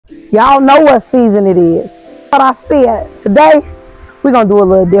Y'all know what season it is. But I said, today, we're going to do a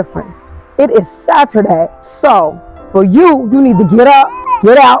little different. It is Saturday. So, for you, you need to get up,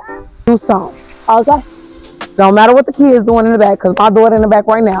 get out, do something. Okay? Don't matter what the kids doing in the back, because my daughter in the back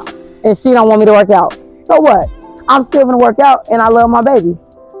right now, and she don't want me to work out. So what? I'm still going to work out, and I love my baby.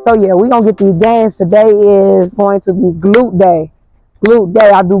 So yeah, we're going to get these gains. Today is going to be glute day. Glute day.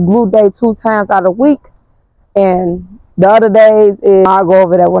 I do glute day 2 times out of the week. And the other days, I'll go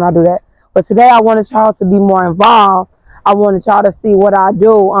over that when I do that. But today I wanted y'all to be more involved. I wanted y'all to see what I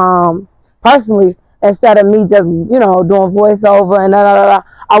do personally, instead of me just, you know, doing voiceover and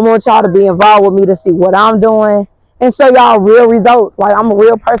I want y'all to be involved with me to see what I'm doing and show y'all real results. Like, I'm a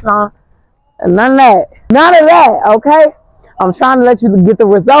real person. And none of that. None of that, okay? I'm trying to let you get the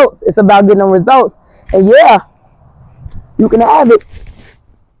results. It's about getting the results. And yeah, you can have it.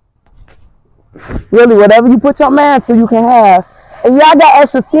 Really, whatever you put your mind to, you can have. And yeah, I got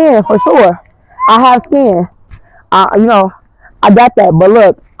extra skin for sure. I have skin. You know, I got that. But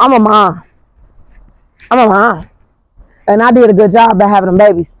look, I'm a mom. I'm a mom. And I did a good job by having them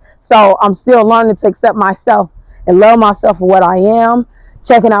babies. So I'm still learning to accept myself and love myself for what I am.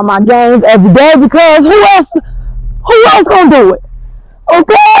 Checking out my gains every day, because who else gonna do it?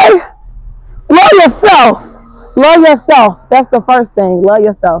 Okay? Love yourself. Love yourself. That's the first thing. Love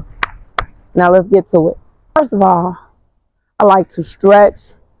yourself. Now let's get to it. First of all, I like to stretch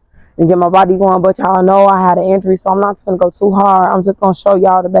and get my body going, but y'all know I had an injury, so I'm not going to go too hard. I'm just going to show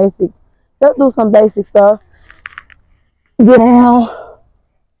y'all the basics. Just do some basic stuff. Get down.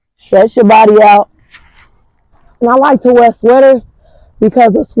 Stretch your body out. And I like to wear sweaters,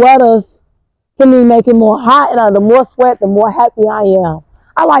 because the sweaters, to me, make it more hot. And the more sweat, the more happy I am.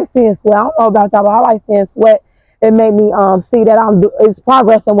 I like seeing sweat. I don't know about y'all, but I like seeing sweat. It made me see that it's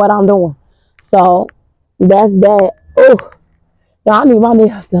progress in what I'm doing. So that's that. Oh, I need my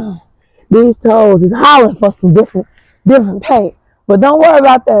nails done. These toes is hollering for some different paint. But don't worry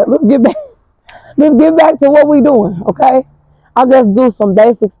about that. Let's get back. Let's get back to what we doing, okay? I'll just do some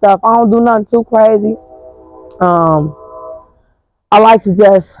basic stuff. I don't do nothing too crazy. I like to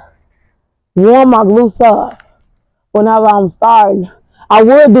just warm my glutes up whenever I'm starting. I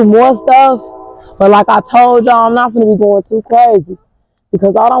would do more stuff, but like I told y'all, I'm not going to be going too crazy,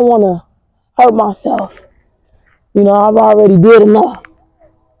 because I don't want to hurt myself. You know, I've already did enough,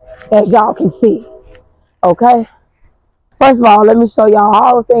 as y'all can see. Okay? First of all, let me show y'all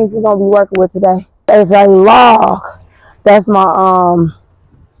all the things we're going to be working with today. There's a log. That's my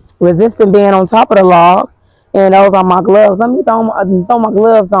resistant band on top of the log. And those are my gloves. Let me throw my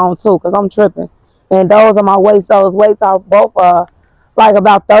gloves on too, because I'm tripping. And those are my weights. Those weights are both like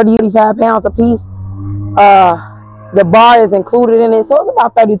about 30, 35 pounds a piece. The bar is included in it, so it's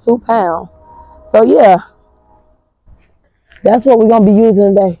about 32 pounds. So yeah, that's what we're going to be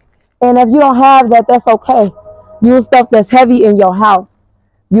using today. And if you don't have that, that's okay. Use stuff that's heavy in your house.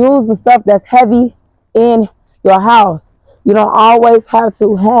 Use the stuff that's heavy in your house. You don't always have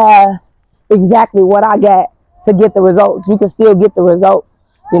to have exactly what I got to get the results. You can still get the results,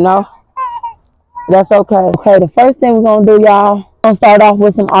 you know. That's okay. Okay, the first thing we're going to do, y'all, I'm going to start off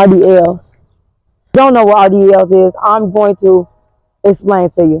with some RDLs. If you don't know what RDLs is, I'm going to explain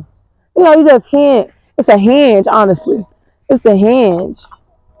to you. You know, you just hinge. It's a hinge, honestly. It's a hinge.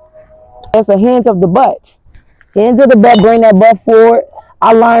 It's a hinge of the butt. Hinge of the butt, bring that butt forward.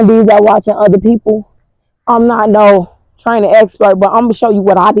 I learned these by watching other people. I'm not no training expert, but I'm going to show you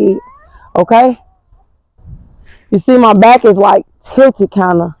what I did. Okay? You see my back is like tilted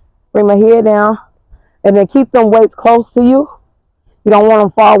kind of. Bring my head down. And then keep them weights close to you. You don't want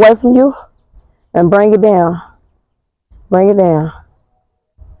them far away from you. And bring it down. Bring it down.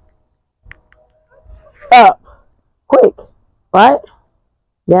 Up. Quick. Right?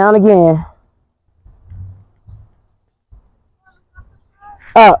 Down again.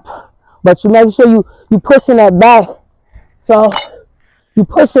 Up. But you make sure you pushing that back. So you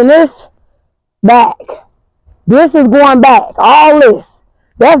pushing this back. This is going back. All this.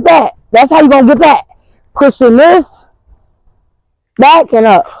 That's that. That's how you going to get that. Pushing this back and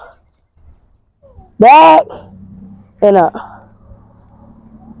up. Back and up.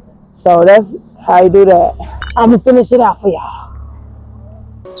 So that's how you do that. I'm going to finish it out for y'all.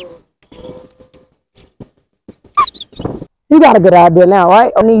 You got a good idea now,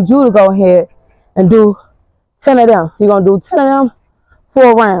 right? I need you to go ahead and do 10 of them. You're going to do 10 of them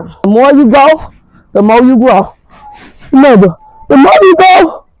for a round. The more you go, the more you grow. Remember, the more you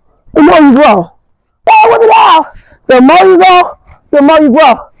go, the more you grow. Go with it out. The more you go, the more you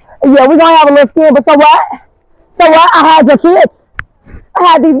grow. And yeah, we're going to have a little skin, but so what? So what? I had your kids. I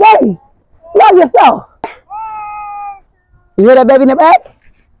had these babies. Love yourself. You hear that baby in the back?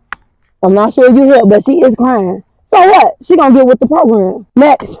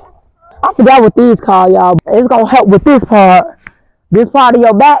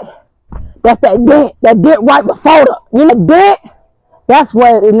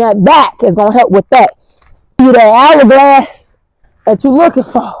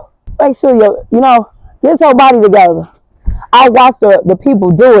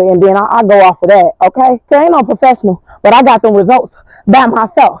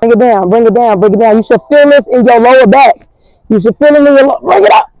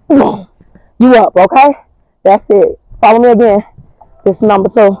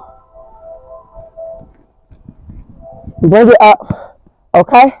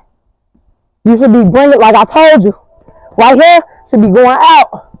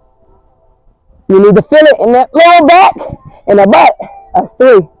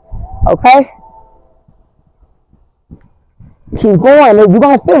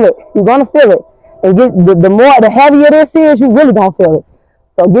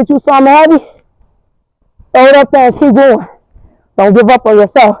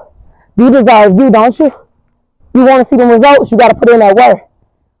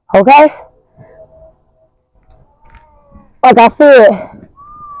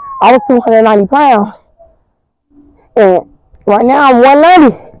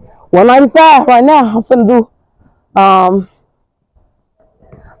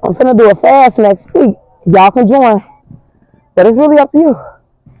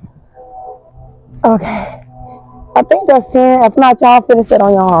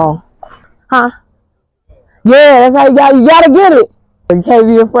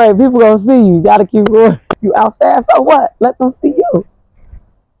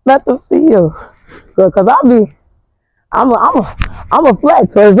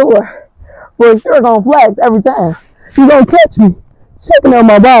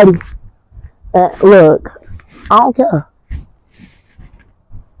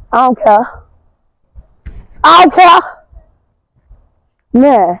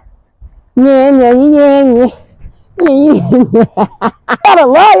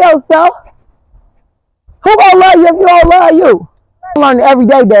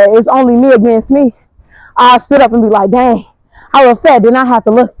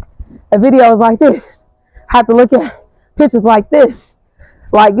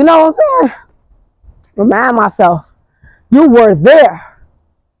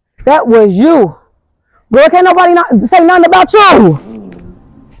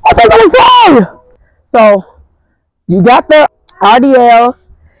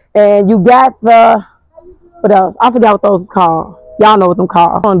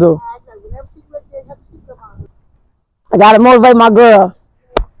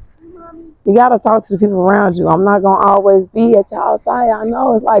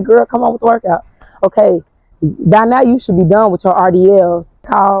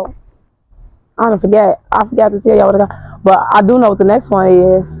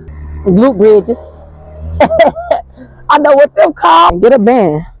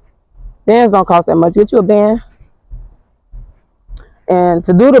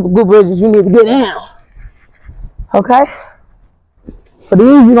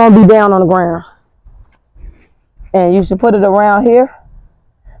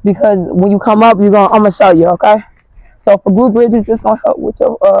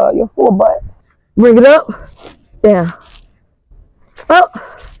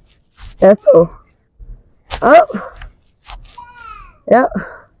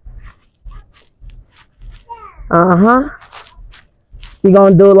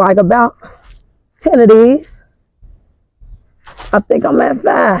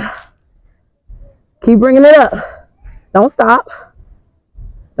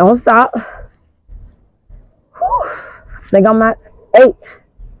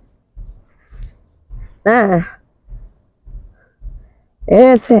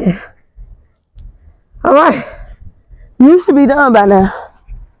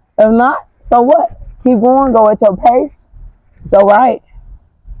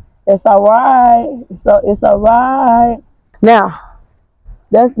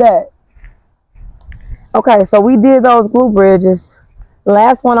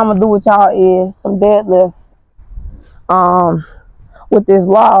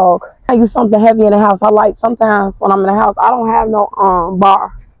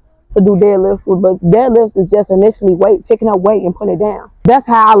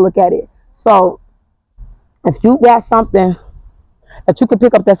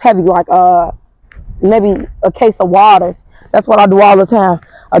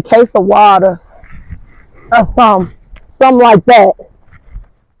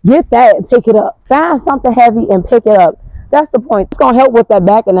 Get that and pick it up. Find something heavy and pick it up. That's the point. It's going to help with that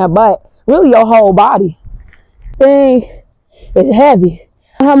back and that butt. Really your whole body. Thing is heavy.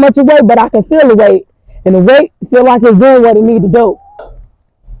 I don't know how much it weight, but I can feel the weight. And the weight feel like it's doing what it need to do.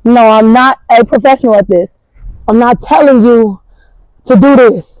 No, I'm not a professional at this. I'm not telling you to do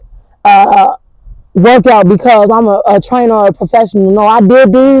this workout because I'm a trainer or a professional. No, I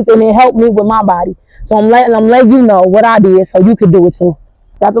did these and it helped me with my body. So I'm letting you know what I did so you can do it too.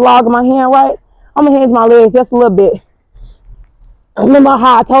 Got the log in my hand, right? I'm going to hinge my legs just a little bit. Remember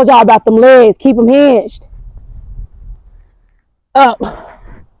how I told y'all about them legs. Keep them hinged. Up.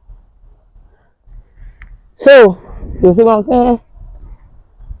 2. You see what I'm saying?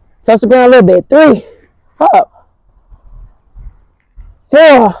 Touch the ground a little bit. 3. Up.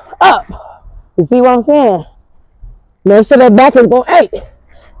 4. Up. You see what I'm saying? Make sure that back is going 8.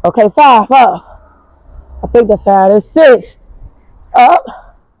 Okay, 5. Up. I think that's 5. That's 6. Up.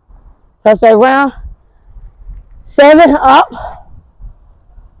 Touch that ground. 7. Up.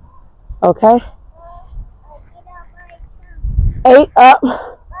 Okay. 8. Up.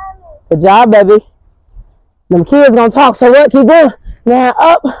 Good job, baby. Them kids gonna talk, so what? Keep going. Now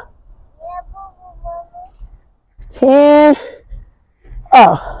up. 10.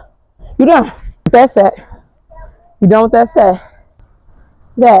 Oh. You done. That's it. You done with that set?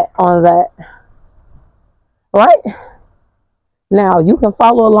 That on that. Right? Now you can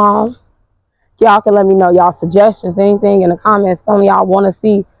follow along. Y'all can let me know y'all suggestions, anything in the comments. Some of y'all want to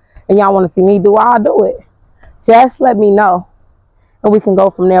see and y'all want to see me do, I'll do it. Just let me know and we can go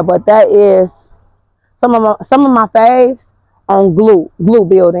from there. But that is some of my faves on glute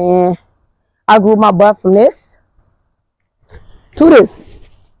building. And I grew my butt from this to this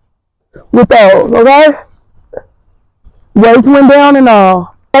with those, okay? Weights went down and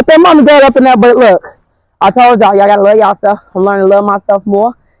all. Let that mama get up in that, but look, I told y'all gotta love yourself. I'm learning to love myself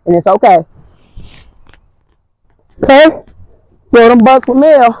more, and it's okay. Okay? Throw them bucks with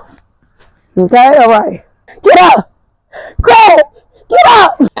meal. Okay? Alright. Get up! Craig! Get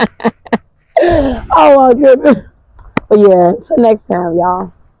up! Oh my goodness. But yeah, until next time,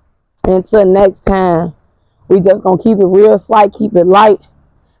 y'all. Until next time, we just gonna keep it real slight, keep it light,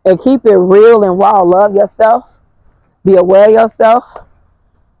 and keep it real and raw. Love yourself. Be aware of yourself.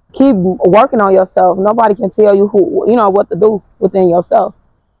 Keep working on yourself. Nobody can tell you what to do within yourself.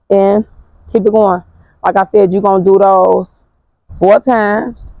 And keep it going. Like I said, you're gonna do those 4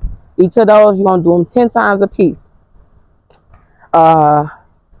 times. Each of those, you're gonna do them 10 times a piece.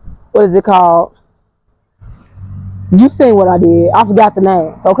 What is it called? You seen what I did. I forgot the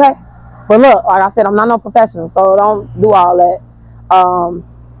name. Okay? But look, like I said, I'm not no professional, so don't do all that.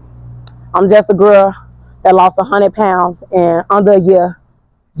 I'm just a girl that lost 100 pounds in under a year,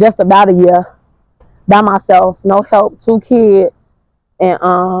 just about a year, by myself, no help, 2 kids, and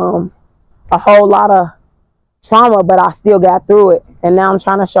a whole lot of trauma, but I still got through it. And now I'm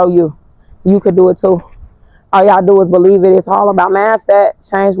trying to show you, you could do it too. All y'all do is believe it. It's all about mindset.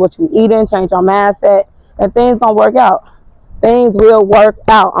 Change what you eating, change your mindset, and things gonna work out. Things will work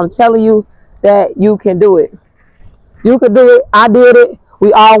out. I'm telling you that you can do it. You could do it. I did it.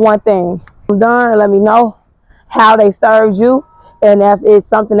 We all one thing. I'm done. Let me know how they served you, and if it's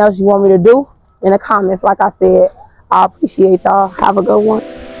something else you want me to do in the comments. Like I said, I appreciate y'all. Have a good one.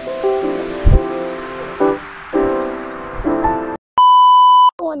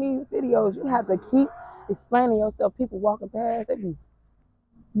 On these videos, you have to keep explaining yourself. People walking past, they be,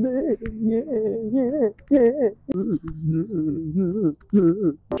 You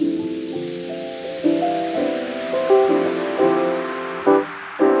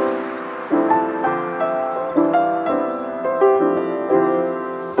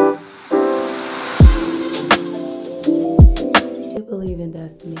believe in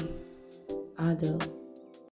destiny. I do.